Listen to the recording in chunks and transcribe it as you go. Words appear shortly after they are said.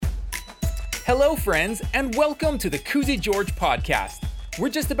Hello, friends, and welcome to the Koozy George podcast. We're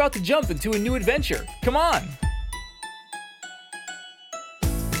just about to jump into a new adventure. Come on!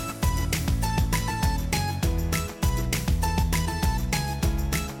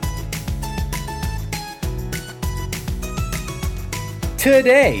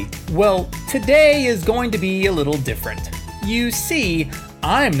 Today is going to be a little different. You see,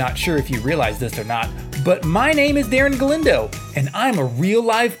 I'm not sure if you realize this or not, but my name is Darren Galindo, and I'm a real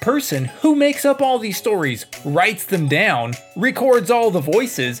live person who makes up all these stories, writes them down, records all the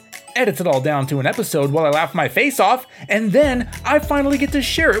voices, edits it all down to an episode while I laugh my face off, and then I finally get to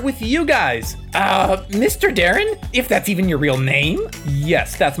share it with you guys. Mr. Darren? If that's even your real name?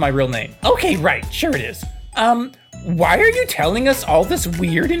 Yes, that's my real name. Okay, right, sure it is. Why are you telling us all this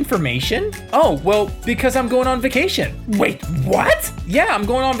weird information? Oh, well, because I'm going on vacation. Wait, what? Yeah, I'm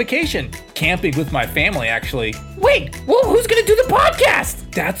going on vacation. Camping with my family, actually. Wait, well, who's gonna do the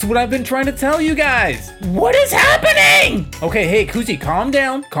podcast? That's what I've been trying to tell you guys. What is happening? Okay, hey, Koozy, calm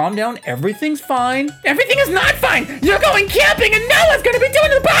down. Everything's fine. Everything is not fine. You're going camping and no one's gonna be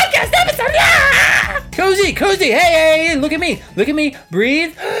doing the podcast episode. Ah! Koozy, hey, look at me.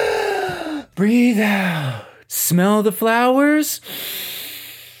 Breathe. Breathe out. Smell the flowers,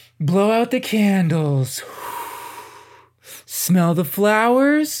 blow out the candles. Smell the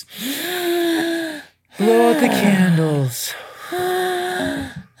flowers, blow out the candles.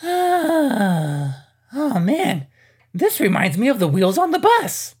 Oh man, this reminds me of the wheels on the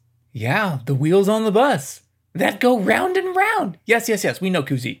bus. Yeah, the wheels on the bus that go round and round. Yes, we know,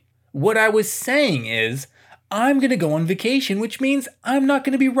 Koozy. What I was saying is, I'm going to go on vacation, which means I'm not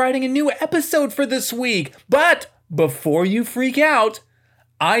going to be writing a new episode for this week. But before you freak out,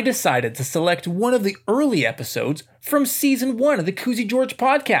 I decided to select one of the early episodes from season 1 of the Koozy George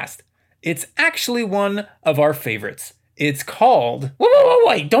podcast. It's actually one of our favorites. It's called...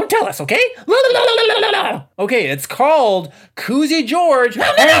 Wait, don't tell us, okay? Okay, it's called Koozy George. No,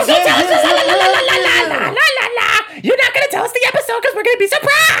 don't tell us. You're not going to tell us the episode because we're going to be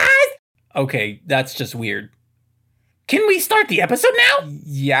surprised. Okay, that's just weird. Can we start the episode now?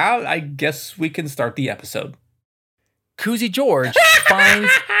 Yeah, I guess we can start the episode. Koozy George finds...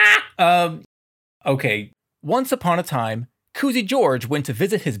 Okay. Once upon a time, Koozy George went to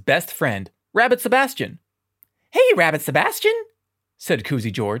visit his best friend, Rabbit Sebastian. Hey, Rabbit Sebastian, said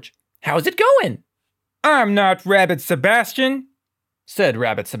Koozy George. How's it going? I'm not Rabbit Sebastian, said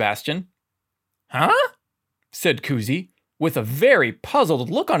Rabbit Sebastian. Huh? Said Koozy, with a very puzzled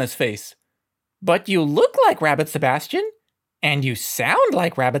look on his face. But you look like Rabbit Sebastian, and you sound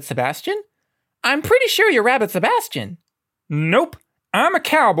like Rabbit Sebastian. I'm pretty sure you're Rabbit Sebastian. Nope, I'm a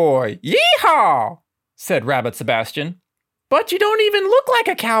cowboy. Yeehaw, said Rabbit Sebastian. But you don't even look like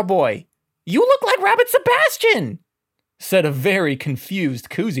a cowboy. You look like Rabbit Sebastian, said a very confused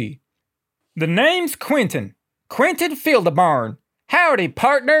Koozy. The name's Quentin Fieldabarn. Howdy,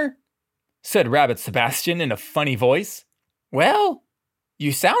 partner, said Rabbit Sebastian in a funny voice. Well,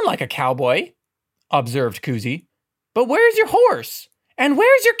 you sound like a cowboy, observed Koozy. But where's your horse? And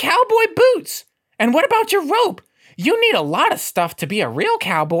where's your cowboy boots? And what about your rope? You need a lot of stuff to be a real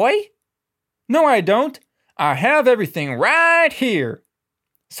cowboy. No, I don't. I have everything right here,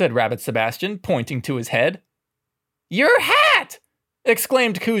 said Rabbit Sebastian, pointing to his head. Your hat!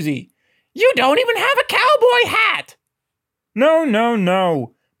 Exclaimed Koozy. You don't even have a cowboy hat!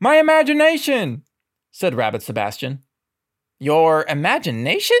 No. My imagination, said Rabbit Sebastian. Your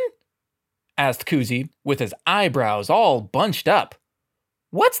imagination? Asked Koozy, with his eyebrows all bunched up.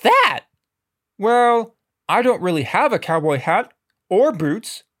 What's that? Well, I don't really have a cowboy hat, or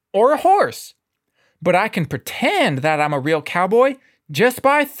boots, or a horse. But I can pretend that I'm a real cowboy just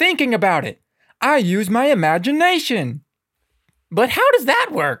by thinking about it. I use my imagination. But how does that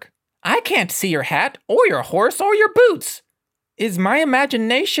work? I can't see your hat, or your horse, or your boots. Is my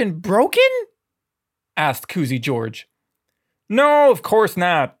imagination broken? Asked Koozy George. No, of course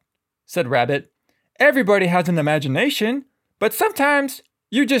not, said Rabbit. Everybody has an imagination, but sometimes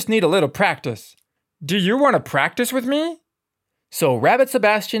you just need a little practice. Do you want to practice with me? So Rabbit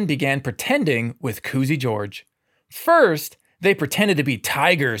Sebastian began pretending with Koozy George. First, they pretended to be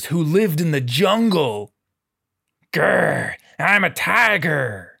tigers who lived in the jungle. Grr, I'm a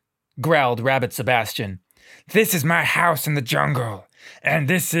tiger, growled Rabbit Sebastian. This is my house in the jungle, and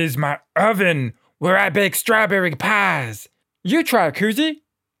this is my oven where I bake strawberry pies. You try, Koozy.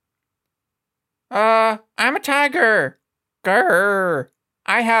 I'm a tiger. Grr.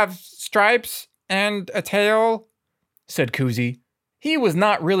 I have stripes and a tail, said Koozy. He was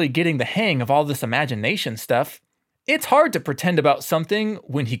not really getting the hang of all this imagination stuff. It's hard to pretend about something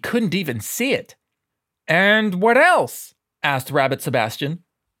when he couldn't even see it. And what else? Asked Rabbit Sebastian.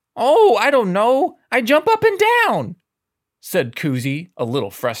 Oh, I don't know. I jump up and down, said Koozy, a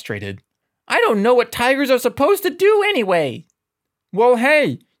little frustrated. I don't know what tigers are supposed to do anyway. Well,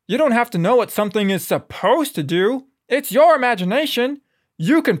 hey, you don't have to know what something is supposed to do. It's your imagination.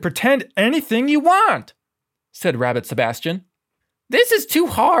 You can pretend anything you want, said Rabbit Sebastian. This is too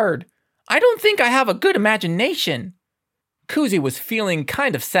hard. I don't think I have a good imagination. Koozy was feeling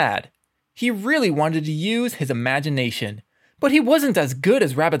kind of sad. He really wanted to use his imagination, but he wasn't as good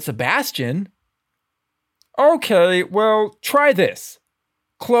as Rabbit Sebastian. Okay, well, try this.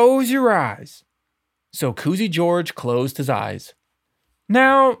 Close your eyes. So Koozy George closed his eyes.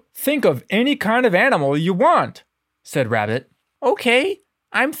 Now, think of any kind of animal you want, said Rabbit. Okay,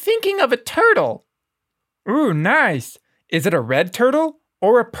 I'm thinking of a turtle. Ooh, nice. Is it a red turtle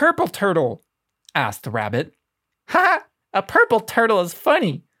or a purple turtle? Asked the Rabbit. Ha! A purple turtle is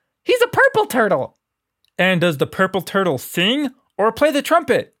funny. He's a purple turtle. And does the purple turtle sing or play the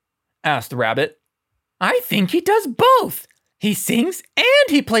trumpet? Asked the Rabbit. I think he does both. He sings and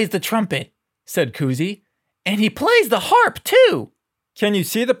he plays the trumpet, said Koozy. And he plays the harp too. Can you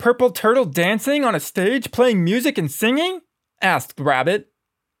see the purple turtle dancing on a stage playing music and singing? Asked the Rabbit.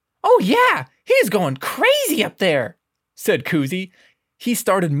 Oh yeah, he's going crazy up there, said Koozy. He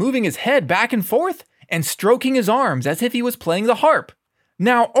started moving his head back and forth and stroking his arms as if he was playing the harp.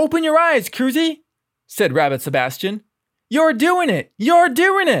 Now open your eyes, Koozy, said Rabbit Sebastian. You're doing it! You're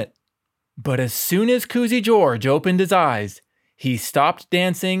doing it! But as soon as Koozy George opened his eyes, he stopped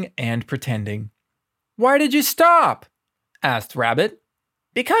dancing and pretending. Why did you stop? Asked Rabbit.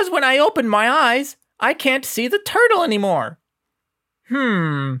 Because when I opened my eyes, I can't see the turtle anymore.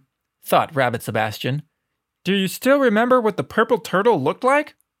 Thought Rabbit Sebastian. Do you still remember what the purple turtle looked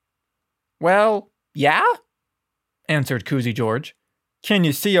like? Well, yeah, answered Koozy George. Can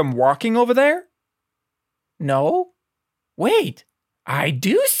you see him walking over there? No. Wait, I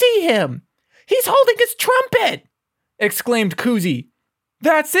do see him. He's holding his trumpet, exclaimed Koozy.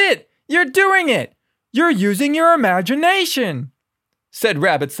 That's it. You're doing it. You're using your imagination, said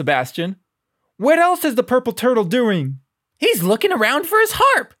Rabbit Sebastian. What else is the purple turtle doing? He's looking around for his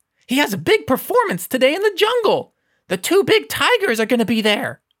harp. He has a big performance today in the jungle. The two big tigers are going to be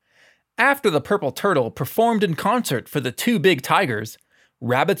there. After the purple turtle performed in concert for the two big tigers,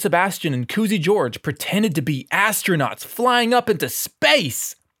 Rabbit Sebastian and Koozy George pretended to be astronauts flying up into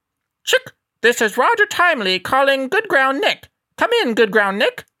space. Chick, this is Roger Timely calling Good Ground Nick. Come in, Good Ground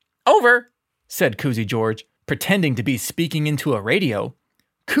Nick. Over, said Koozy George, pretending to be speaking into a radio.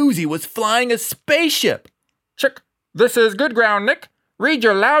 Koozy was flying a spaceship. Chick, this is Good Ground Nick. Read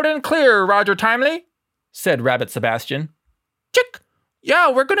your loud and clear, Roger Timely, said Rabbit Sebastian. Chick, yeah,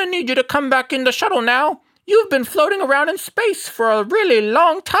 we're gonna need you to come back in the shuttle now. You've been floating around in space for a really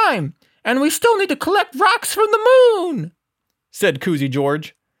long time, and we still need to collect rocks from the moon, said Koozy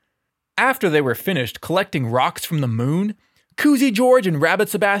George. After they were finished collecting rocks from the moon, Koozy George and Rabbit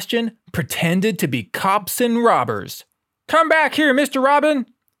Sebastian pretended to be cops and robbers. Come back here, Mr. Robin,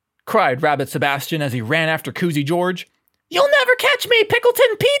 cried Rabbit Sebastian as he ran after Koozy George. You'll never catch me,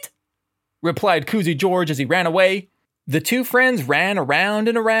 Pickleton Pete, replied Koozy George as he ran away. The two friends ran around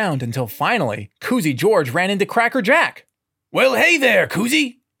and around until finally Koozy George ran into Cracker Jack. Well, hey there,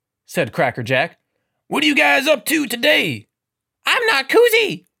 Koozy, said Cracker Jack. What are you guys up to today? I'm not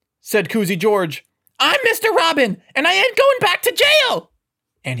Koozy, said Koozy George. I'm Mr. Robin, and I ain't going back to jail.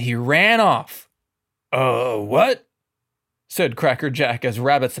 And he ran off. What? Said Cracker Jack as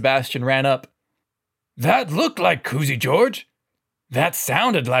Rabbit Sebastian ran up. That looked like Koozy George. That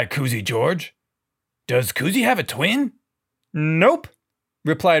sounded like Koozy George. Does Koozy have a twin? Nope,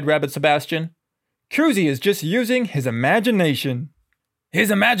 replied Rabbit Sebastian. Koozy is just using his imagination.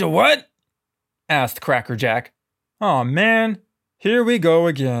 His what? Asked Cracker Jack. Aw, man, here we go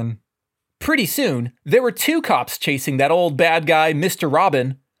again. Pretty soon, there were two cops chasing that old bad guy, Mr.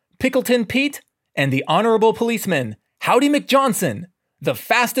 Robin, Pickleton Pete, and the honorable policeman, Howdy McJohnson, the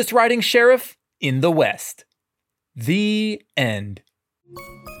fastest riding sheriff in the West. The end.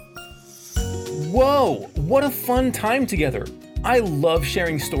 Whoa, what a fun time together. I love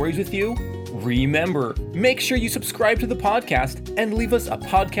sharing stories with you. Remember, make sure you subscribe to the podcast and leave us a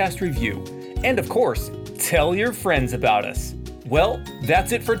podcast review. And of course, tell your friends about us. Well,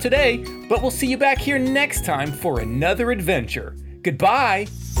 that's it for today, but we'll see you back here next time for another adventure. Goodbye!